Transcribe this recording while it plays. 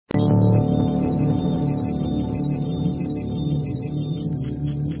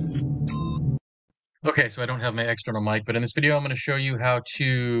Okay, so I don't have my external mic, but in this video, I'm going to show you how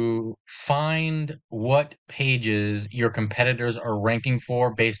to find what pages your competitors are ranking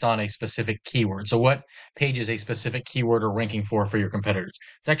for based on a specific keyword. So what pages a specific keyword are ranking for your competitors.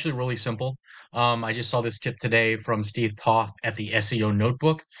 It's actually really simple. I just saw this tip today from Steve Toth at the SEO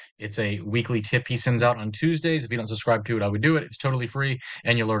Notebook. It's a weekly tip he sends out on Tuesdays. If you don't subscribe to it, I would do it. It's totally free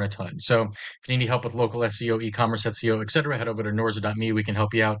and you'll learn a ton. So if you need help with local SEO, e-commerce SEO, etc., head over to norzer.me. We can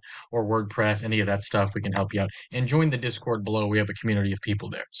help you out, or WordPress, any of that stuff, we can help you out. And join the Discord below. We have a community of people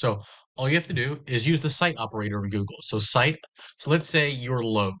there. So all you have to do is use the site operator in Google. So site, so let's say you're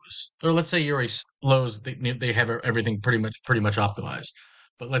Lowe's, or let's say you're a Lowe's, they have everything pretty much optimized.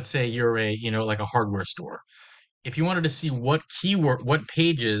 But let's say you're like a hardware store. If you wanted to see what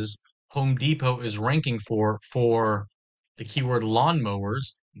pages Home Depot is ranking for the keyword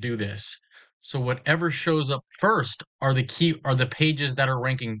lawnmowers, do this. So whatever shows up first are the pages that are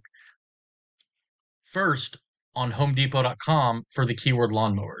ranking first on homedepot.com for the keyword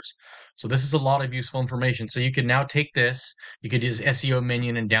lawnmowers. So this is a lot of useful information. So you can now take this, you could use SEO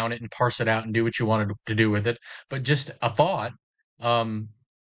minion and down it and parse it out and do what you wanted to do with it. But just a thought, you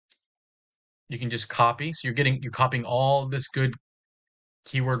can just copy. So you're copying all this good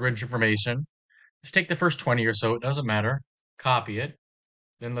keyword rich information. Just take the first 20 or so, it doesn't matter. Copy it.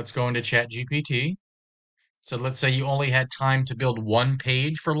 Then let's go into ChatGPT. So let's say you only had time to build one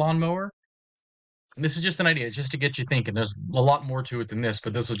page for lawnmower. And this is just an idea. It's just to get you thinking. There's a lot more to it than this,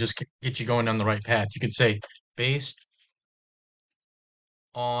 but this will just get you going down the right path. You could say, based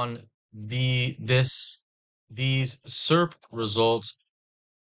on these SERP results,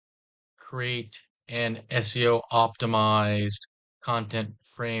 create an SEO optimized content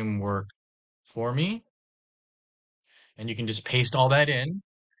framework for me. And you can just paste all that in,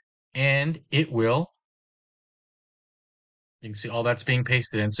 and it will. You can see all that's being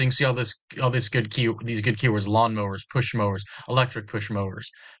pasted in. So you can see these good keywords: lawnmowers, push mowers, electric push mowers,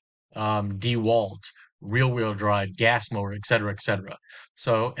 DeWalt, rear wheel drive, gas mower, etc., etc.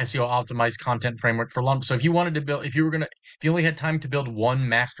 So SEO optimized content framework for lawn. So if you wanted to build, if you only had time to build one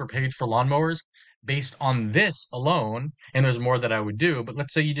master page for lawnmowers based on this alone, and there's more that I would do, but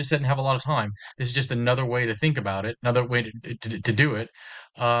let's say you just didn't have a lot of time. This is just another way to think about it, another way to do it.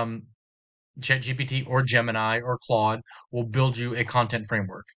 ChatGPT or Gemini or Claude will build you a content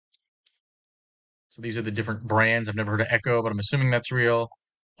framework. So these are the different brands. I've never heard of Echo, but I'm assuming that's real.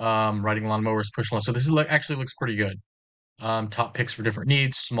 Riding lawnmowers, push lawn. So this is actually looks pretty good. Top picks for different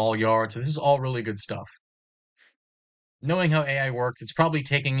needs, small yards. So this is all really good stuff. Knowing how AI works, it's probably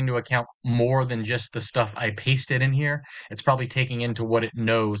taking into account more than just the stuff I pasted in here. It's probably taking into what it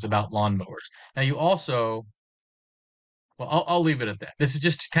knows about lawnmowers. Now you also, well, I'll leave it at that. This is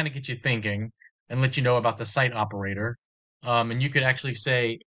just to kind of get you thinking and let you know about the site operator. And you could actually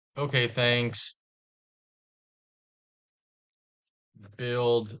say, okay, thanks.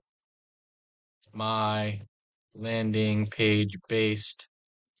 Build my landing page based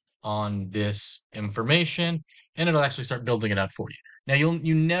on this information, and it'll actually start building it out for you. Now,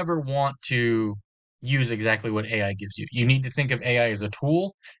 you never want to use exactly what AI gives you. You need to think of AI as a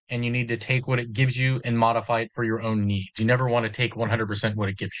tool, and you need to take what it gives you and modify it for your own needs. You never want to take 100% what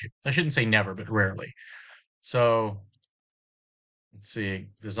it gives you. I shouldn't say never, but rarely. So let's see,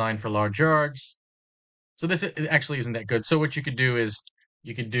 design for large yards. So this actually isn't that good. So what you could do is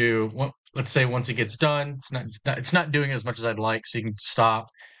you could do, let's say once it gets done, it's not doing as much as I'd like. So you can stop,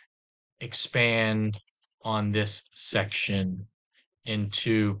 expand on this section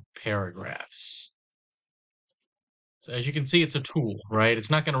into paragraphs. So as you can see, it's a tool, right? It's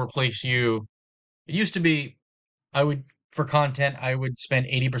not going to replace you. It used to be, for content, I would spend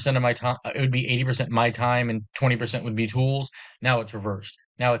 80% of my time. It would be 80% my time and 20% would be tools. Now it's reversed.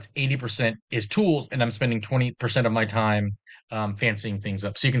 Now it's 80% is tools and I'm spending 20% of my time fancying things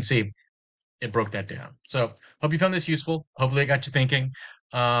up. So you can see it broke that down. So hope you found this useful. Hopefully it got you thinking.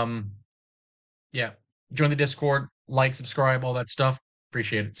 Yeah, join the Discord, like, subscribe, all that stuff.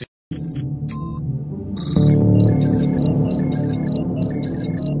 Appreciate it. See you.